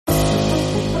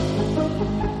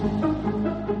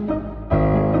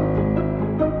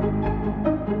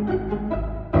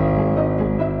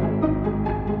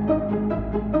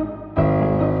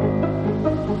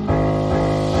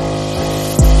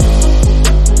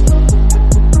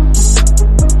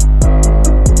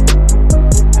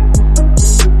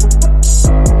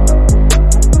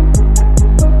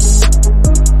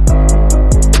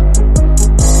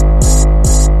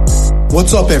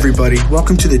What's up, everybody?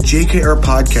 Welcome to the JKR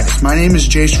Podcast. My name is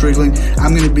Jayce Riegling.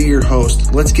 I'm going to be your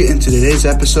host. Let's get into today's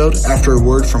episode after a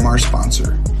word from our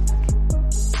sponsor.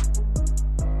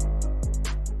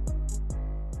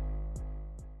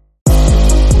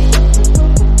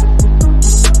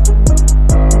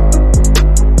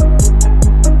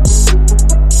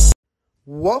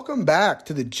 Welcome back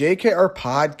to the JKR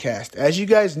Podcast. As you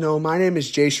guys know, my name is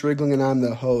Jayce Riegling and I'm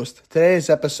the host. Today is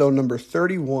episode number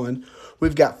 31.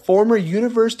 We've got former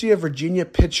University of Virginia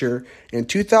pitcher and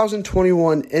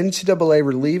 2021 NCAA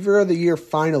Reliever of the Year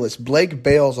Finalist Blakes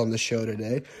Bales on the show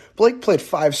today. Blake played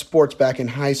 5 sports back in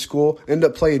high school,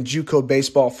 ended up playing JUCO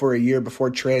Baseball for a year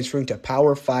before transferring to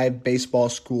Power 5 Baseball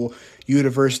School,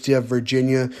 University of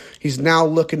Virginia. He's now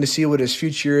looking to see what his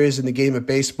future is in the game of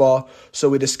baseball. So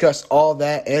we discuss all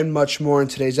that and much more in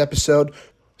today's episode.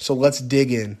 So let's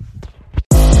dig in.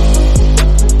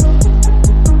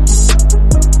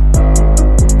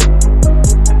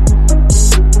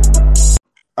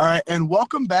 All right, and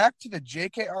welcome back to the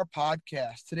JKR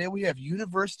Podcast. Today we have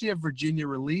University of Virginia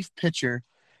relief pitcher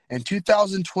and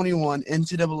 2021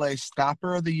 NCAA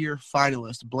Stopper of the Year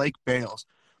finalist, Blakes Bales.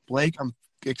 Blake, I'm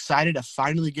excited to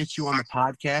finally get you on the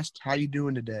podcast. How you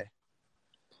doing today?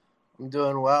 I'm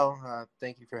doing well.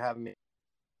 Thank you for having me.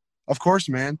 Of course,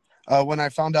 man. When I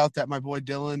found out that my boy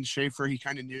Dylan Schaefer, he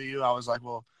kind of knew you, I was like,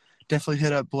 well, definitely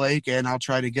hit up Blake, and I'll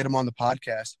try to get him on the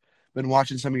podcast. Been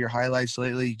watching some of your highlights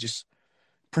lately, just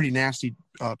pretty nasty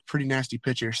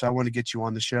pitcher, so I want to get you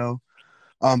on the show.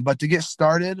 But to get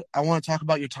started, I want to talk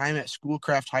about your time at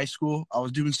Schoolcraft High School. I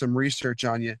was doing some research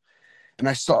on you, and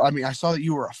I saw that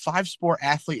you were a 5-sport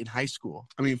athlete in high school.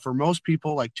 I mean, for most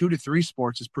people, like 2 to 3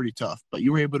 sports is pretty tough, but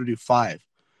you were able to do 5.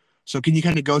 So can you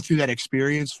kind of go through that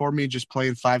experience for me, just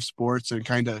playing 5 sports and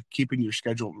kind of keeping your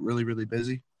schedule really, really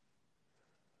busy?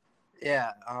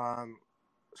 Yeah. I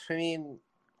mean,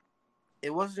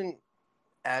 it wasn't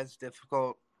as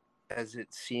difficult as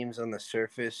it seems on the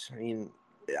surface. I mean,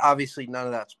 obviously none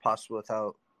of that's possible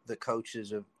without the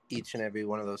coaches of each and every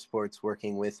one of those sports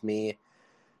working with me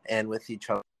and with each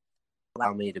other,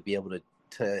 allow me to be able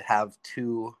to have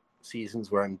 2 seasons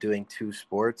where I'm doing 2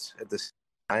 sports at the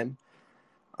same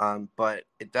time. But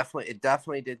it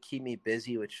definitely did keep me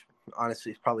busy, which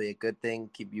honestly is probably a good thing.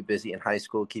 Keep you busy in high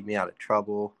school, keep me out of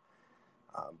trouble.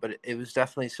 But it was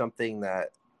definitely something that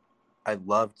I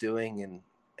loved doing, and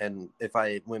if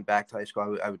I went back to high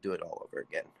school, I would do it all over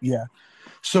again. Yeah.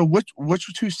 So which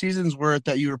 2 seasons were it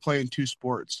that you were playing 2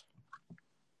 sports?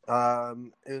 It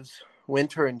was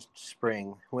winter and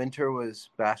spring. Winter was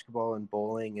basketball and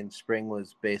bowling, and spring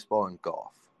was baseball and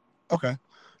golf. Okay.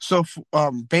 So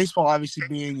baseball obviously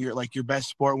being your best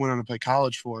sport went on to play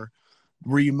college for,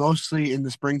 were you mostly in the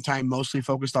springtime mostly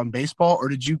focused on baseball, or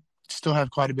did you still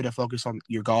have quite a bit of focus on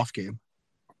your golf game?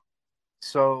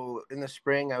 So in the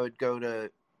spring, I would go to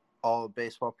all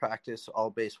baseball practice, all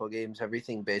baseball games,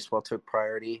 everything baseball took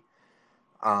priority.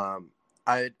 I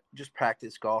would just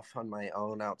practice golf on my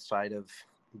own outside of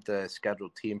the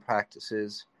scheduled team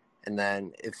practices. And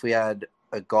then if we had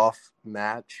a golf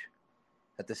match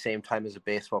at the same time as a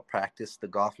baseball practice, the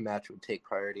golf match would take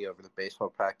priority over the baseball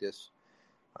practice,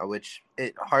 which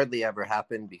it hardly ever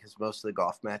happened because most of the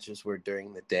golf matches were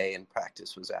during the day and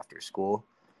practice was after school.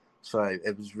 So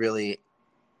it was really,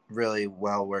 really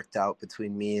well worked out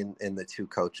between me and the 2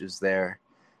 coaches there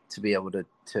to be able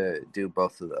to do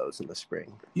both of those in the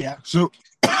spring. Yeah. So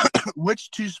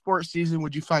which 2 sport season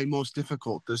would you find most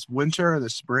difficult, this winter or the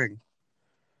spring?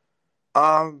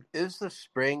 It was the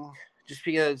spring, just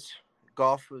because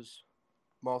golf was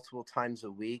multiple times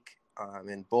a week,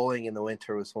 and bowling in the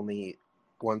winter was only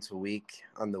once a week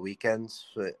on the weekends.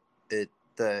 So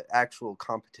the actual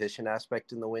competition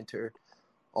aspect in the winter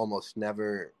almost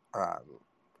never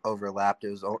overlapped.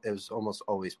 It was almost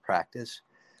always practice.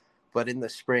 But in the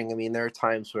spring, I mean, there are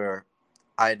times where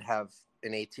I'd have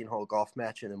an 18-hole golf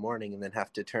match in the morning and then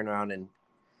have to turn around and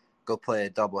go play a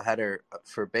doubleheader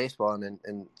for baseball.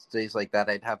 And days like that,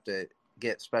 I'd have to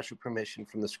get special permission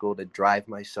from the school to drive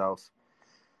myself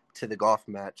to the golf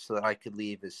match so that I could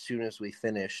leave as soon as we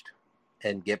finished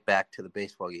and get back to the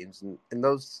baseball games. And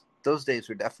those days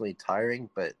were definitely tiring,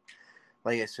 but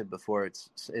like I said before, it's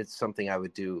something I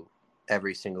would do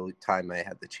every single time I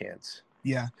had the chance.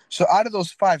 Yeah. So out of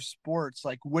those 5 sports,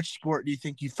 which sport do you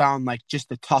think you found just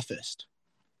the toughest?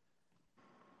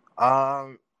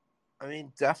 I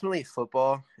mean, definitely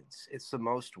football. It's the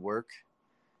most work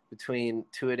between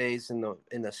 2-a-days in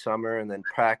the summer and then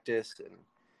practice, and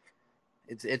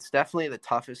it's definitely the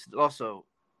toughest. It also,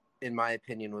 in my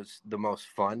opinion, was the most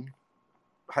fun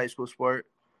high school sport,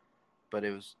 but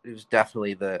it was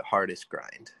definitely the hardest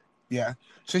grind. Yeah.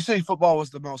 So you say football was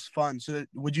the most fun. So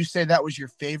would you say that was your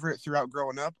favorite throughout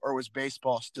growing up, or was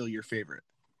baseball still your favorite?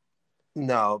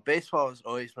 No, baseball was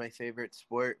always my favorite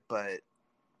sport, but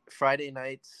Friday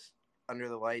nights under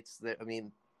the lights,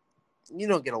 you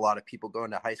don't get a lot of people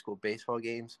going to high school baseball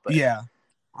games, but Yeah.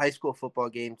 high school football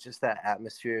games, just that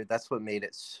atmosphere, that's what made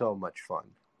it so much fun.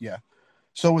 Yeah.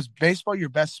 So was baseball your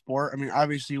best sport? I mean,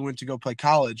 obviously you went to go play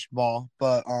college ball,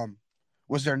 but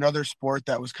was there another sport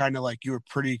that was kind of like you were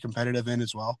pretty competitive in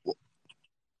as well?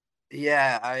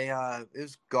 Yeah, it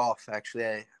was golf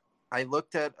actually. I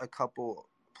looked at a couple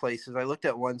places. I looked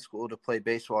at one school to play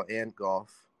baseball and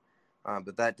golf,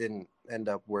 but that didn't end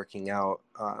up working out.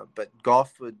 But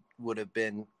golf would have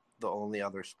been the only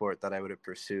other sport that I would have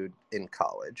pursued in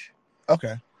college.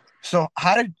 Okay. So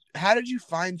how did you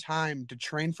find time to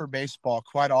train for baseball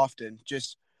quite often?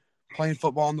 Just playing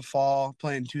football in the fall,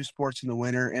 playing two sports in the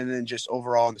winter, and then just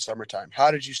overall in the summertime.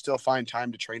 How did you still find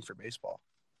time to train for baseball?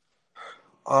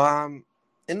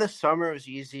 In the summer it was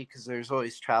easy because there's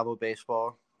always travel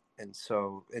baseball, and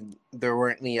there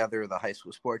weren't any other of the high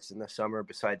school sports in the summer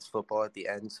besides football at the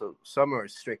end. So summer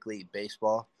was strictly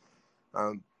baseball.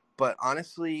 But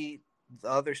honestly, the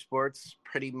other sports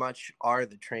pretty much are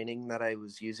the training that I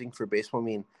was using for baseball. I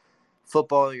mean,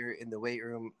 football, you're in the weight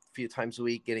room a few times a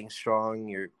week, getting strong.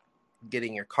 You're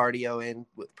getting your cardio in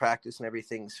with practice and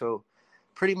everything. So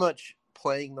pretty much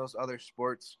playing those other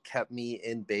sports kept me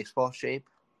in baseball shape.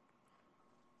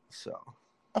 So,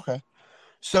 Okay.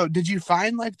 So did you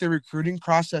find like the recruiting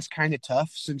process kind of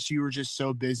tough since you were just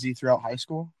so busy throughout high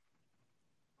school?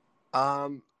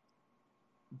 um,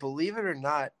 believe it or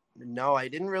not, no, I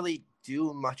didn't really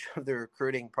do much of the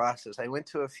recruiting process. I went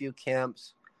to a few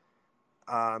camps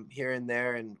here and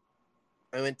there, and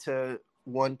I went to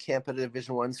one camp at a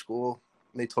Division I school.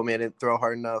 They told me I didn't throw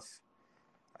hard enough.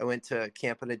 I went to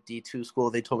camp at a D2 school.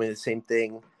 They told me the same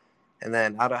thing. And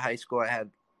then out of high school,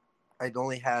 I'd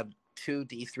only had two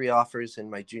D3 offers in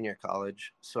my junior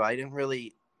college, so I didn't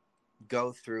really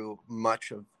go through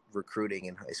much of recruiting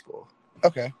in high school.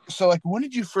 Okay. So like when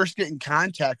did you first get in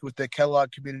contact with the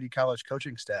Kellogg Community College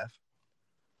coaching staff?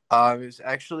 It was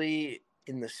actually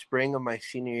in the spring of my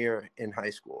senior year in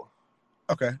high school.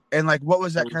 Okay. And like what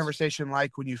was It that was, conversation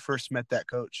like when you first met that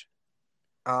coach?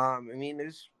 it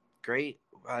was great.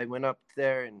 I went up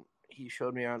there and he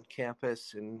showed me around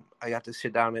campus, and I got to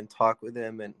sit down and talk with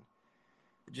him, and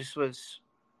it just was.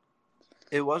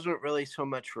 It wasn't really so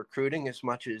much recruiting as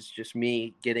much as just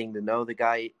me getting to know the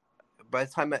guy. By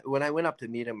the time when I went up to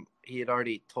meet him, he had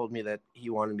already told me that he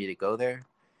wanted me to go there.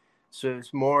 So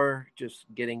it's more just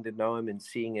getting to know him and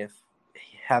seeing if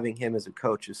having him as a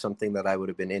coach is something that I would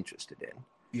have been interested in.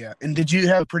 Yeah. And did you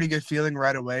have a pretty good feeling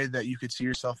right away that you could see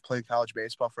yourself playing college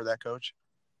baseball for that coach?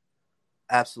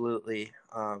 Absolutely.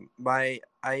 I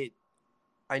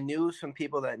knew some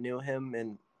people that knew him,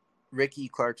 and Ricky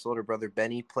Clark's older brother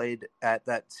Benny played at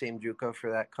that same JUCO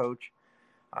for that coach.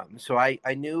 So I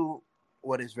knew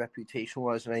what his reputation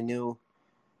was, and I knew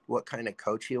what kind of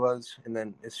coach he was. And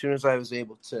then as soon as I was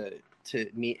able to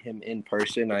meet him in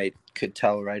person, I could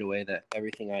tell right away that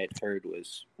everything I had heard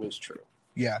was true.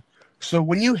 Yeah. So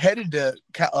when you headed to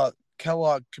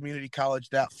Kellogg Community College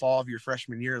that fall of your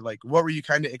freshman year, like what were you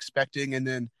kind of expecting? And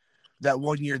then that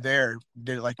 1 year there,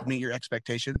 did it like meet your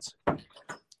expectations?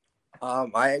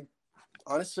 I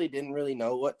honestly didn't really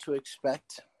know what to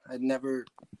expect. I'd never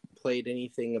played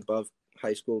anything above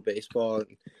high school baseball.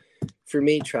 And for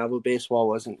me, travel baseball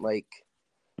wasn't like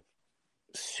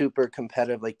super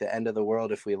competitive, like the end of the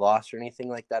world if we lost or anything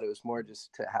like that. It was more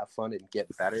just to have fun and get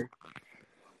better.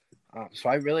 So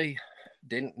I really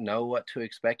didn't know what to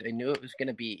expect. I knew it was going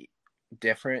to be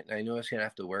different. I knew I was going to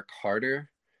have to work harder.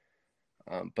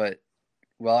 But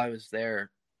while I was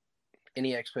there,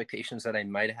 any expectations that I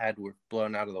might have had were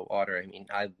blown out of the water. I mean,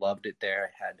 I loved it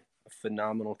there. I had a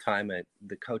phenomenal time.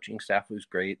 The coaching staff was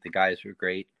great. The guys were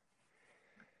great.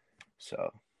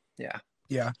 So, yeah.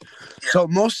 Yeah. So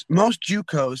most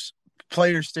JUCOs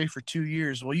players stay for 2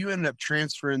 years. Well, you ended up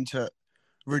transferring to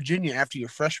Virginia after your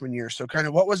freshman year. So kind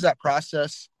of what was that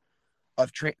process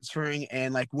of transferring,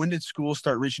 and like when did school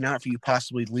start reaching out for you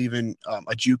possibly leaving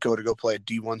a JUCO to go play a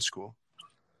D1 school?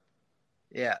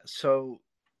 Yeah. So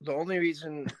the only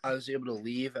reason I was able to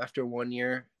leave after 1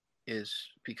 year is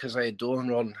because I had dual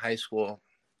enrolled in high school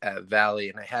at Valley,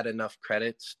 and I had enough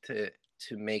credits to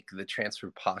make the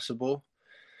transfer possible.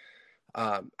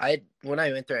 When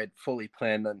I went there, I'd fully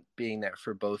planned on being there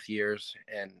for both years,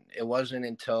 and it wasn't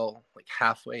until like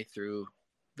halfway through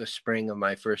the spring of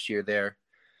my first year there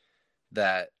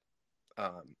that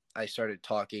I started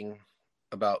talking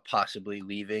about possibly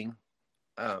leaving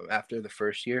after the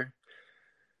first year.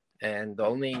 And the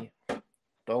only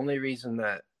The only reason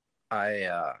that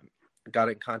I got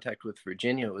in contact with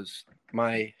Virginia was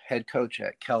my head coach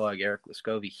at Kellogg, Eric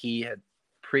Lescovy. He had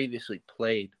previously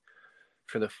played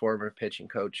for the former pitching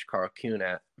coach Carl Kuhn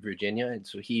at Virginia, and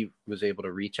so he was able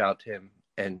to reach out to him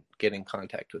and get in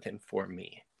contact with him for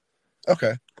me.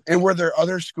 Okay. And were there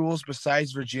other schools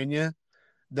besides Virginia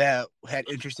that had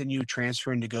interest in you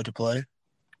transferring to go to play?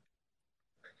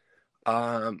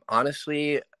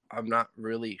 Honestly, I'm not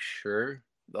really sure.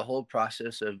 The whole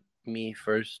process of me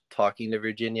first talking to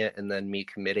Virginia and then me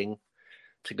committing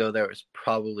to go there was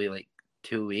probably like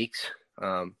 2 weeks.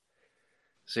 So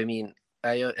I mean,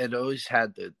 I had always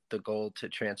had the goal to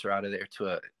transfer out of there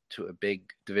to a big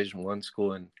Division I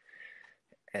school, and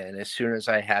as soon as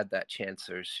I had that chance,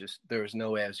 there was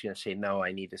no way I was going to say no.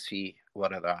 I need to see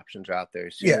what other options are out there.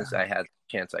 As soon as I had the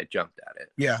chance, I jumped at it.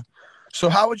 Yeah. So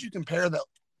how would you compare the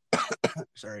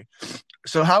sorry.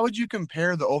 So how would you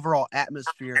compare the overall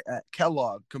atmosphere at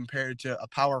Kellogg compared to a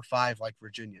Power 5 like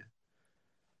Virginia?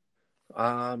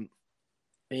 I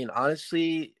mean,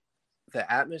 honestly,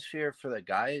 the atmosphere for the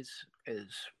guys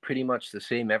is pretty much the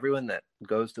same. Everyone that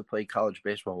goes to play college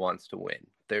baseball wants to win.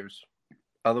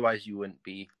 Otherwise you wouldn't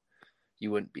be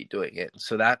doing it.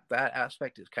 So that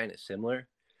aspect is kind of similar.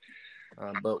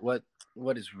 But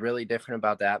what is really different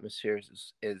about the atmosphere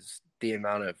is the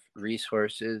amount of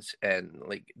resources and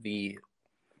like the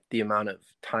amount of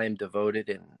time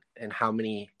devoted and how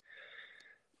many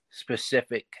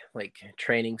specific like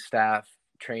training staff,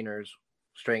 trainers,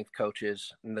 strength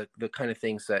coaches, and the kind of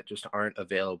things that just aren't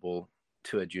available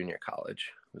to a junior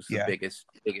college. It was the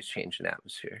biggest change in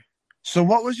atmosphere. So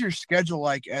what was your schedule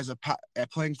like as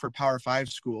at playing for Power 5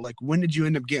 school? Like when did you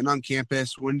end up getting on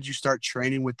campus? When did you start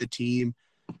training with the team?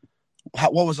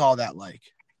 What was all that like?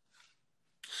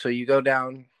 So you go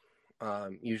down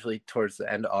usually towards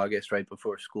the end of August, right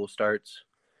before school starts.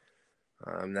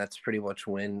 That's pretty much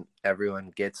when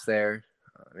everyone gets there.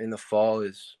 In the fall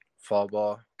is fall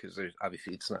ball because there's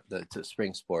obviously it's a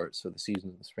spring sport, so the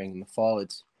season in the spring. In the fall,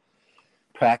 it's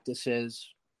practices,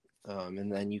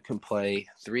 and then you can play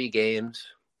 3 games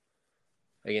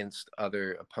against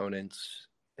other opponents.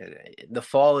 The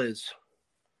fall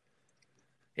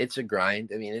it's a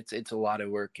grind. I mean, it's a lot of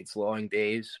work. It's long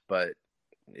days, but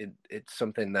it's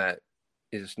something that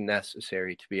is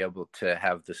necessary to be able to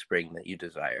have the spring that you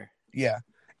desire. Yeah.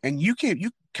 And you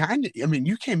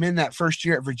came in that first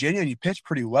year at Virginia and you pitched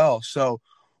pretty well. So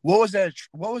what was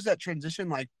that transition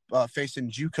like facing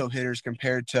JUCO hitters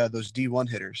compared to those D1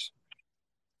 hitters?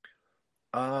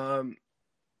 I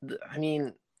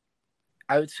mean,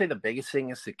 I would say the biggest thing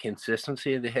is the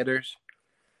consistency of the hitters.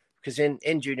 Because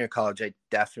in junior college, I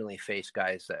definitely faced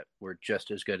guys that were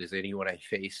just as good as anyone I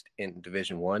faced in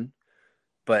Division I.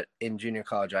 But in junior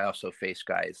college, I also faced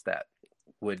guys that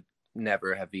would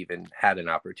never have even had an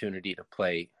opportunity to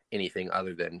play anything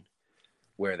other than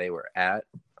where they were at.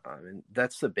 And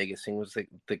that's the biggest thing was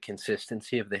the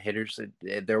consistency of the hitters.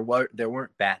 There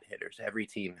weren't bad hitters. Every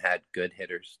team had good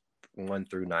hitters, 1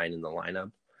 through 9 in the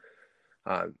lineup.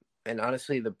 And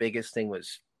honestly, the biggest thing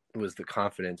was the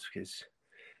confidence because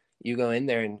you go in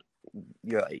there and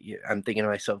I'm thinking to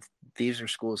myself, these are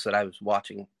schools that I was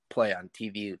watching play on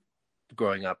TV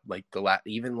growing up, like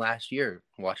even last year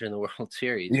watching the World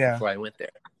Series before I went there.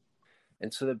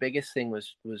 And so the biggest thing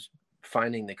was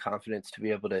finding the confidence to be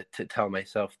able to tell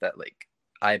myself that like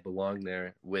I belong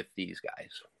there with these guys.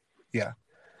 Yeah.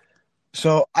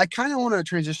 So I kind of want to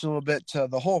transition a little bit to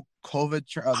the whole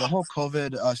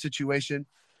COVID situation.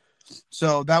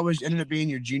 So that ended up being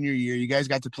your junior year. You guys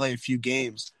got to play a few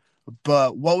games,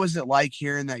 but what was it like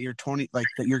hearing that your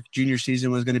junior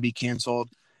season was going to be canceled?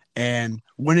 And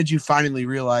when did you finally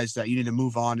realize that you need to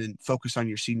move on and focus on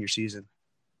your senior season?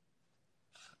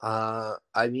 I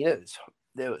mean,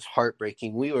 it was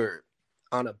heartbreaking. We were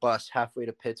on a bus halfway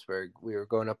to Pittsburgh. We were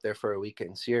going up there for a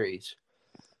weekend series.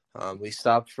 We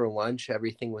stopped for lunch.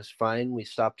 Everything was fine. We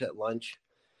stopped at lunch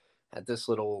at this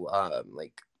little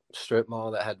like strip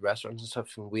mall that had restaurants and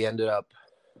stuff. And we ended up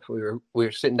we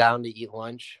were sitting down to eat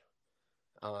lunch.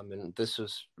 And this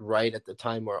was right at the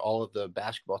time where all of the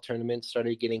basketball tournaments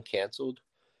started getting canceled.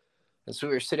 And so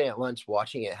we were sitting at lunch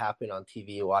watching it happen on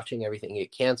TV, watching everything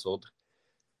get canceled.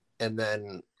 And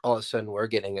then all of a sudden we're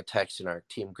getting a text in our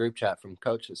team group chat from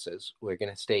coach that says, we're going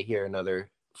to stay here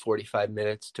another 45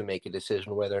 minutes to make a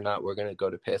decision whether or not we're going to go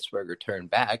to Pittsburgh or turn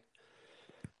back.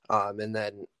 And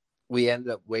then we ended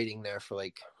up waiting there for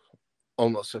like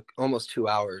almost 2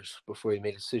 hours before we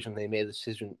made a decision. They made the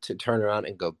decision to turn around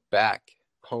and go back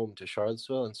home to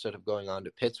Charlottesville instead of going on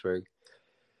to Pittsburgh.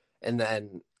 And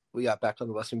then we got back on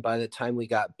the bus, and by the time we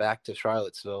got back to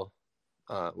Charlottesville,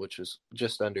 which was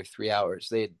just under 3 hours.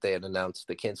 They had announced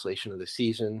the cancellation of the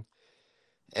season.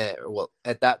 Well,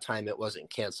 at that time, it wasn't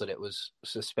canceled. It was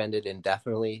suspended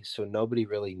indefinitely, so nobody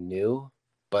really knew.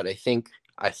 But I think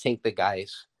the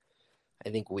guys, I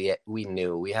think we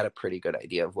knew. We had a pretty good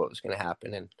idea of what was going to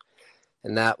happen,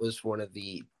 and that was one of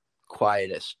the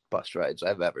quietest bus rides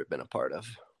I've ever been a part of.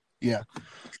 Yeah.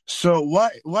 So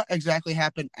what exactly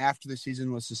happened after the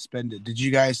season was suspended? Did you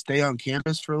guys stay on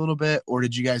campus for a little bit, or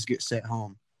did you guys get sent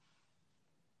home?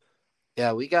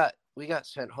 Yeah, we got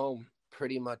sent home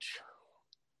pretty much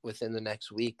within the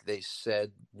next week. They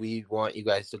said, we want you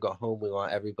guys to go home. We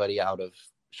want everybody out of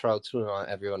Charlottesville. We want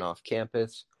everyone off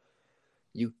campus.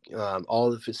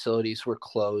 All the facilities were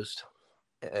closed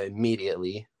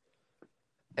immediately.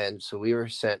 And so we were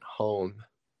sent home,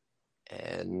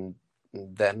 and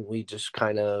then we just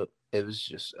it was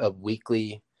just a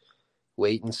weekly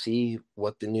wait and see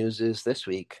what the news is this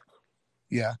week.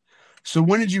 Yeah. So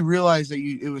when did you realize that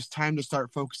it was time to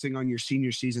start focusing on your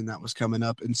senior season that was coming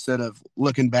up instead of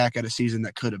looking back at a season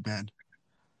that could have been?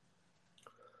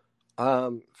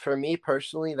 For me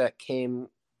personally, that came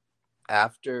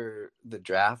after the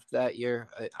draft that year.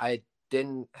 I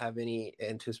didn't have any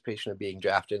anticipation of being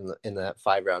drafted in that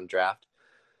 5-round draft,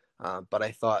 but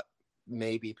I thought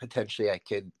maybe potentially I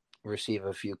could receive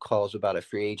a few calls about a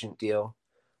free agent deal.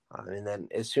 And then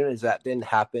as soon as that didn't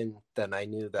happen, then I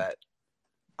knew that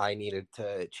I needed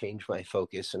to change my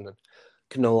focus and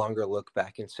could no longer look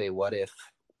back and say, what if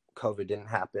COVID didn't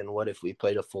happen? What if we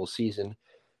played a full season?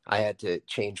 I had to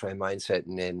change my mindset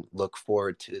and then look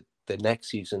forward to the next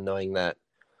season, knowing that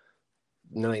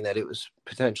it was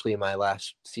potentially my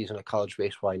last season of college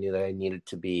baseball. I knew that I needed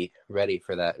to be ready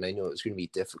for that. And I knew it was going to be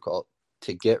difficult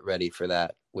to get ready for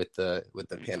that with the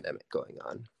pandemic going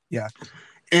on. Yeah.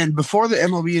 And before the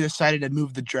MLB decided to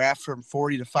move the draft from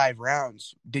 40 to 5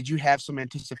 rounds, did you have some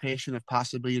anticipation of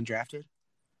possibly being drafted?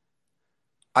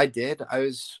 I did. I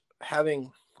was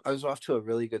off to a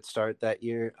really good start that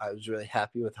year. I was really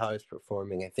happy with how I was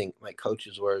performing. I think my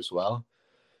coaches were as well.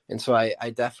 And so I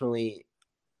definitely,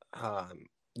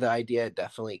 the idea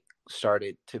definitely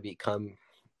started to become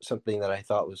something that I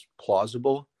thought was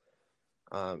plausible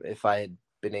if I had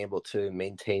been able to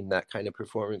maintain that kind of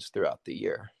performance throughout the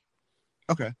year.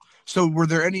 Okay. So were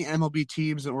there any MLB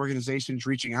teams and organizations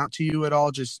reaching out to you at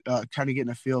all, just kind of getting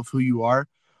a feel of who you are?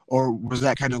 Or was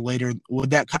that kind of later? Could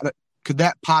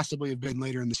that possibly have been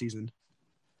later in the season?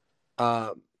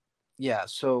 Yeah.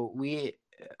 So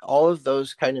all of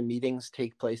those kind of meetings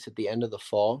take place at the end of the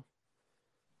fall.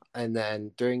 And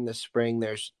then during the spring,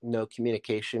 there's no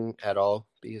communication at all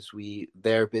because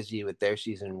they're busy with their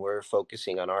season. We're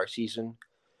focusing on our season.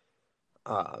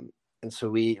 And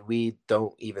so we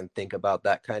don't even think about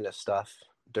that kind of stuff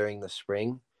during the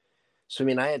spring. So, I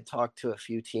mean, I had talked to a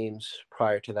few teams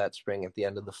prior to that spring at the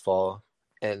end of the fall,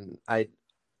 and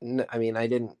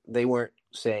they weren't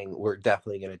saying we're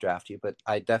definitely going to draft you, but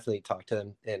I definitely talked to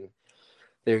them, and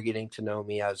they're getting to know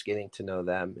me. I was getting to know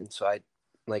them. And so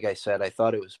like I said, I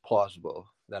thought it was plausible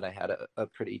that I had a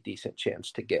pretty decent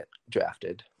chance to get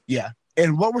drafted. Yeah.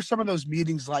 And what were some of those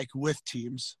meetings like with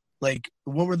teams? Like,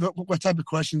 what type of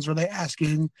questions were they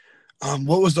asking?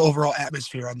 What was the overall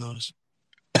atmosphere on those?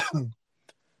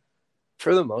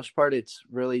 For the most part, it's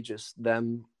really just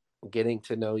them getting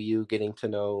to know you, getting to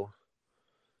know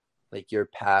like your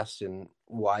past and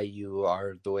why you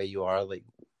are the way you are, like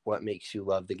what makes you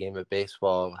love the game of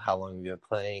baseball, how long have you been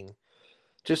playing.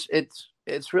 Just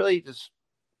it's really just,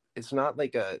 it's not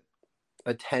like a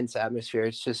tense atmosphere.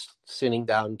 It's just sitting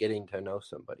down, getting to know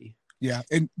somebody. Yeah.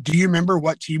 And do you remember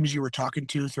what teams you were talking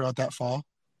to throughout that fall?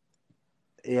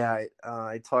 Yeah,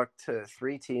 I talked to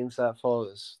 3 teams that fall. It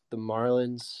was the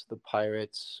Marlins, the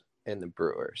Pirates, and the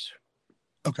Brewers.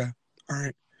 Okay. All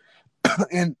right.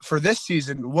 And for this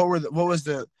season, what was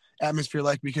the atmosphere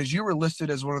like? Because you were listed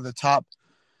as one of the top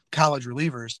college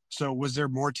relievers. So was there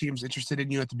more teams interested in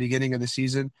you at the beginning of the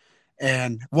season?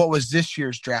 And what was this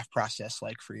year's draft process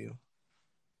like for you?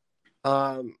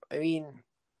 I mean,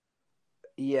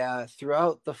 yeah,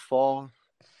 throughout the fall,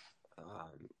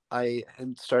 I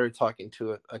had started talking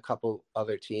to a couple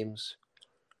other teams.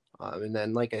 And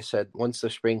then, like I said, once the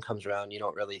spring comes around, you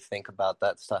don't really think about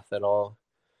that stuff at all.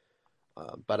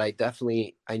 But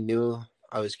I knew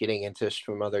I was getting interest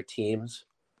from other teams,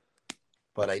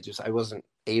 but I wasn't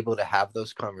able to have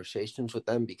those conversations with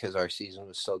them because our season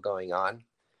was still going on.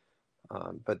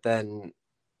 But then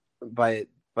by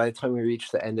the time we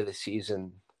reached the end of the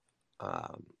season,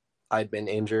 I'd been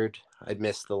injured. I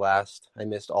missed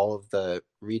all of the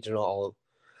regional,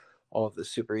 all of the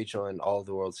super regional, and all of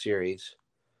the World Series.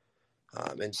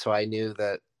 And so I knew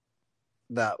that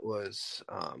was,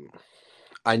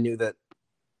 I knew that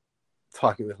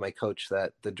talking with my coach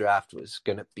that the draft was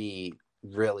going to be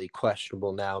really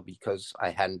questionable now because I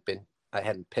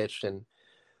hadn't pitched in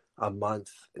a month.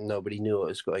 Nobody knew what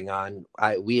was going on.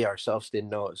 We ourselves didn't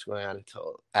know what was going on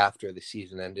until after the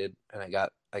season ended, and I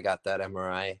got that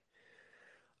MRI,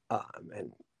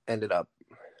 and ended up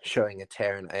showing a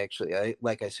tear. And I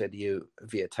like I said to you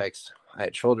via text, I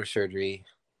had shoulder surgery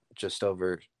just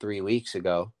over 3 weeks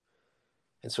ago,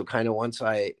 and so kind of once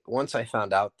I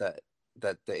found out that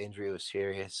the injury was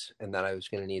serious and that I was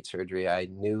going to need surgery, I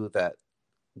knew that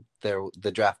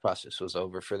the draft process was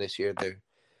over for this year.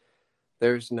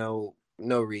 There's no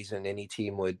reason any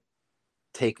team would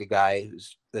take a guy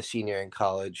who's the senior in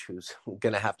college who's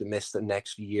going to have to miss the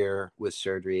next year with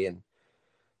surgery. And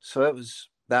so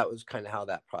that was kind of how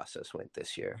that process went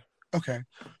this year. Okay.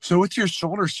 So with your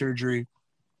shoulder surgery,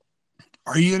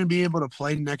 are you going to be able to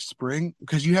play next spring?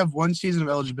 Because you have one season of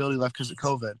eligibility left because of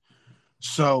COVID.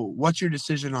 So what's your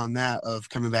decision on that of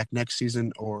coming back next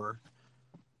season or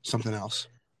something else?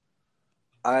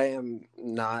 I am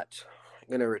not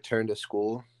going to return to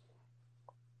school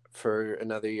for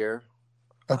another year.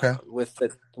 Okay. With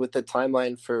the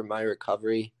timeline for my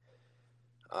recovery,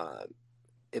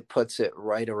 it puts it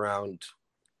right around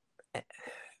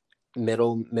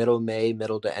middle May,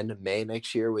 middle to end of May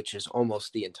next year, which is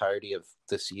almost the entirety of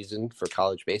the season for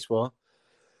college baseball.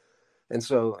 And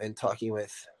so in talking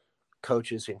with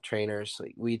coaches and trainers,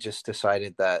 like, we just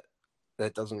decided that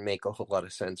doesn't make a whole lot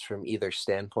of sense from either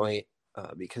standpoint,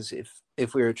 because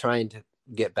if we were trying to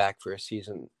get back for a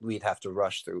season, we'd have to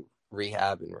rush through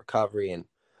rehab and recovery and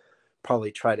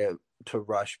probably try to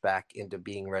rush back into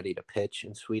being ready to pitch.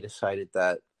 And so we decided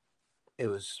that it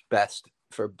was best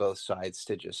for both sides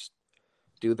to just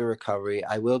do the recovery.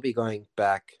 I will be going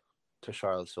back to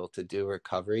Charlottesville to do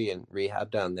recovery and rehab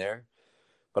down there,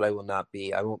 but I won't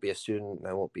be a student.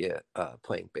 I won't be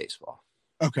playing baseball.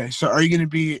 Okay. So are you going to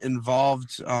be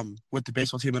involved with the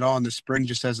baseball team at all in the spring,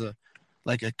 just as a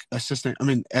assistant? I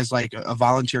mean, as like a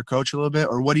volunteer coach a little bit,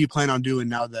 or what do you plan on doing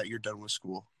now that you're done with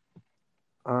school?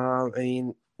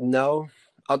 No,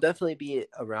 I'll definitely be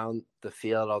around the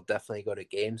field. I'll definitely go to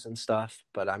games and stuff,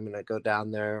 but I'm going to go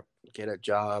down there, get a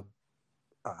job,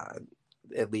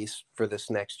 at least for this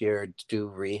next year, do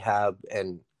rehab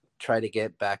and try to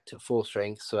get back to full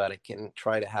strength so that I can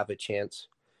try to have a chance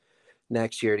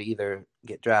next year to either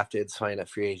get drafted, sign a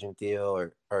free agent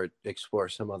deal, or explore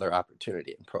some other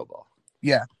opportunity in pro ball.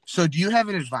 Yeah. So do you have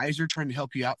an advisor trying to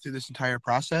help you out through this entire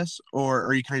process, or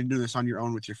are you kind of doing this on your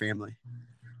own with your family?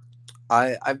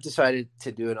 I've decided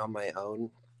to do it on my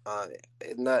own.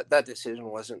 And that decision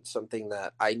wasn't something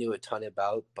that I knew a ton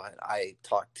about, but I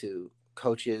talked to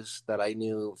coaches that I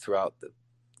knew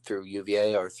through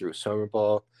UVA or through summer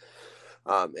ball.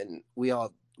 And we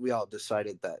all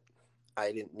decided that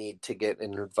I didn't need to get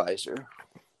an advisor.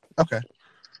 Okay.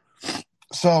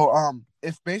 So,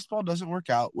 if baseball doesn't work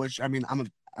out, which, I mean, I'm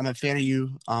a fan of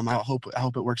you. I hope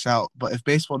it works out. But if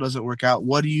baseball doesn't work out,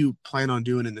 what do you plan on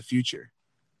doing in the future?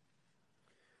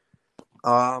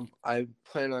 I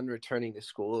plan on returning to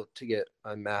school to get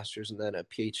a master's and then a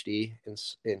PhD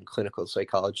in clinical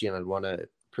psychology, and I'd want to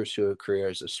pursue a career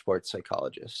as a sports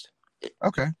psychologist.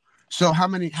 Okay. So how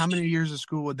many years of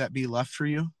school would that be left for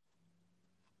you?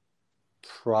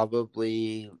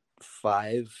 Probably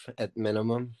 5 at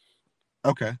minimum.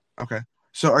 Okay.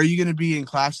 So are you going to be in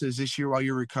classes this year while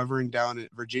you're recovering down in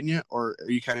Virginia, or are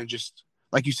you kind of just,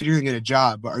 like you said, you're going to get a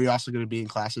job, but are you also going to be in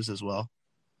classes as well?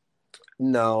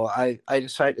 No, I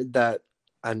decided that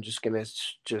I'm just going to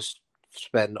just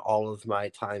spend all of my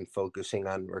time focusing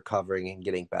on recovering and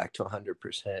getting back to 100%.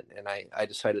 And I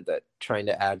decided that trying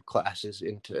to add classes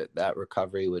into that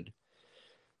recovery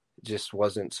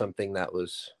wasn't something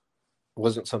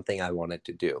I wanted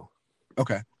to do.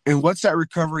 Okay. And what's that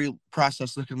recovery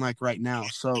process looking like right now?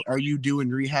 So are you doing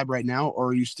rehab right now, or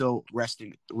are you still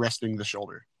resting the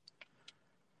shoulder?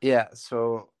 Yeah.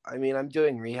 So, I mean, I'm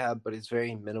doing rehab, but it's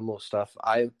very minimal stuff.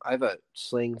 I have a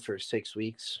sling for 6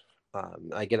 weeks.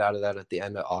 I get out of that at the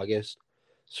end of August.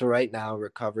 So right now,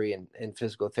 recovery and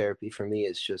physical therapy for me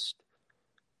is just,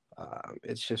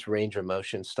 it's just range of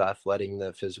motion stuff, letting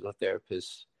the physical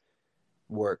therapist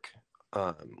work.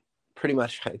 Pretty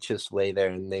much I just lay there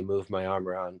and they move my arm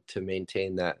around to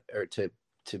maintain that, or to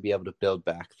be able to build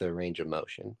back the range of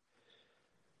motion.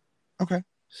 Okay.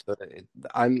 So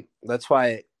that's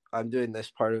why I'm doing this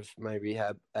part of my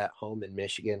rehab at home in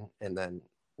Michigan. And then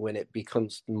when it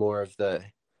becomes more of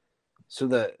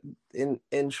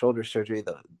in shoulder surgery,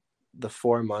 the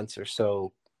 4 months or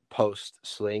so post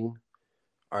sling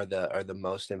are the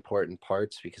most important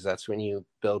parts, because that's when you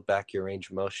build back your range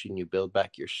of motion, you build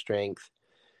back your strength.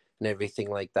 and everything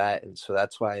like that. And so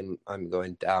that's why I'm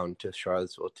going down to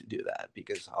Charlottesville to do that,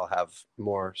 because I'll have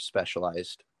more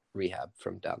specialized rehab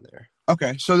from down there.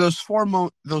 Okay, so those 4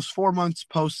 months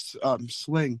post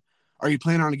sling, are you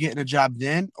planning on getting a job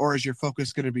then, or is your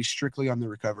focus going to be strictly on the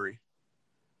recovery?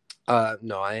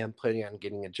 No, I am planning on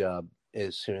getting a job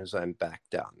as soon as I'm back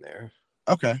down there.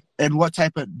 Okay, and what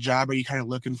type of job are you kind of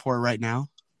looking for right now?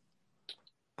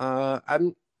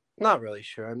 I'm not really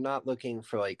sure. I'm not looking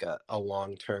for like a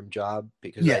long-term job,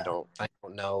 because Yeah. I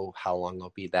don't know how long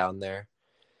I'll be down there.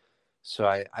 So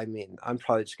I mean, I'm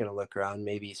probably just gonna look around,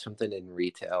 maybe something in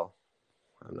retail.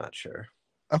 I'm not sure.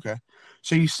 Okay,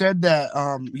 so you said that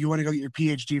you want to go get your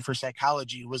PhD for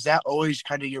psychology. Was that always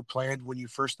kind of your plan when you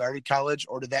first started college,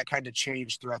 or did that kind of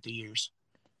change throughout the years?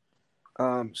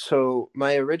 So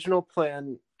my original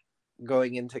plan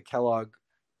going into Kellogg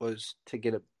was to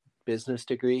get a business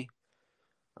degree.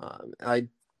 I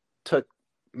took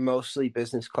mostly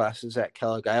business classes at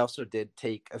Kellogg. I also did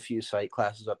take a few psych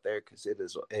classes up there because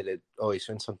it had always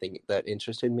been something that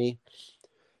interested me.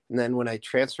 And then when I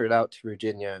transferred out to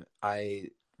Virginia, I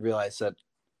realized that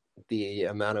the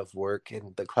amount of work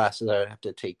and the classes I would have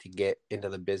to take to get into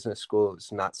the business school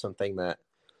is not something that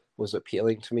was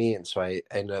appealing to me. And so I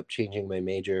ended up changing my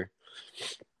major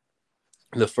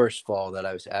the first fall that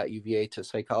I was at UVA to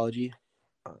psychology.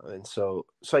 And so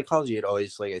psychology had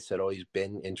always, like I said, always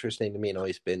been interesting to me and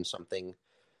always been something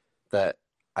that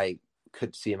I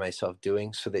could see myself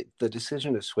doing. So the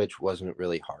decision to switch wasn't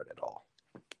really hard at all.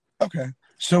 Okay,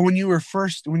 so when you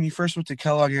first went to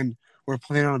Kellogg and were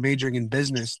planning on majoring in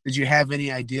business, did you have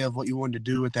any idea of what you wanted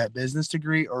to do with that business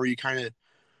degree, or were you kind of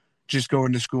just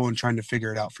going to school and trying to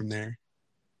figure it out from there?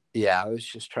 Yeah, I was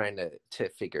just trying to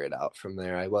figure it out from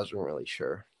there. I wasn't really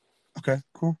sure. Okay,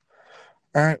 cool.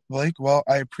 All right, Blake. Well,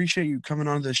 I appreciate you coming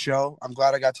on the show. I'm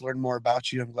glad I got to learn more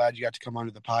about you. I'm glad you got to come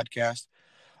onto the podcast.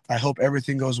 I hope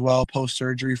everything goes well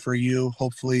post-surgery for you.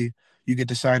 Hopefully you get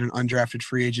to sign an undrafted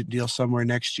free agent deal somewhere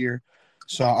next year.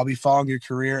 So I'll be following your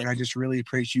career, and I just really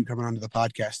appreciate you coming onto the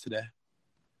podcast today.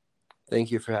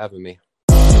 Thank you for having me.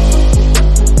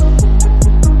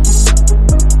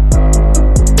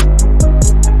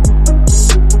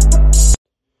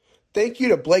 Thank you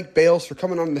to Blake Bales for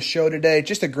coming on the show today.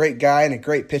 Just a great guy and a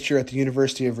great pitcher at the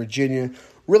University of Virginia.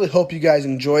 Really hope you guys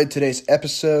enjoyed today's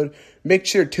episode. Make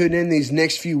sure to tune in these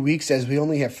next few weeks, as we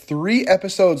only have 3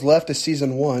 episodes left of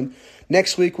Season 1.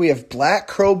 Next week, we have Black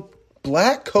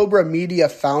Cobra Media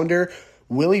founder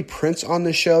Willie Prince on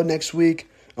the show next week.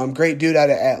 Great dude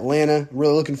out of Atlanta.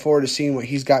 Really looking forward to seeing what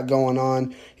he's got going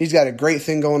on. He's got a great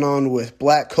thing going on with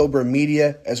Black Cobra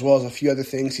Media, as well as a few other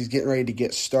things he's getting ready to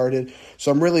get started. So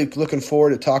I'm really looking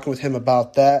forward to talking with him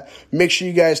about that. Make sure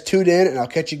you guys tune in, and I'll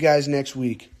catch you guys next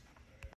week.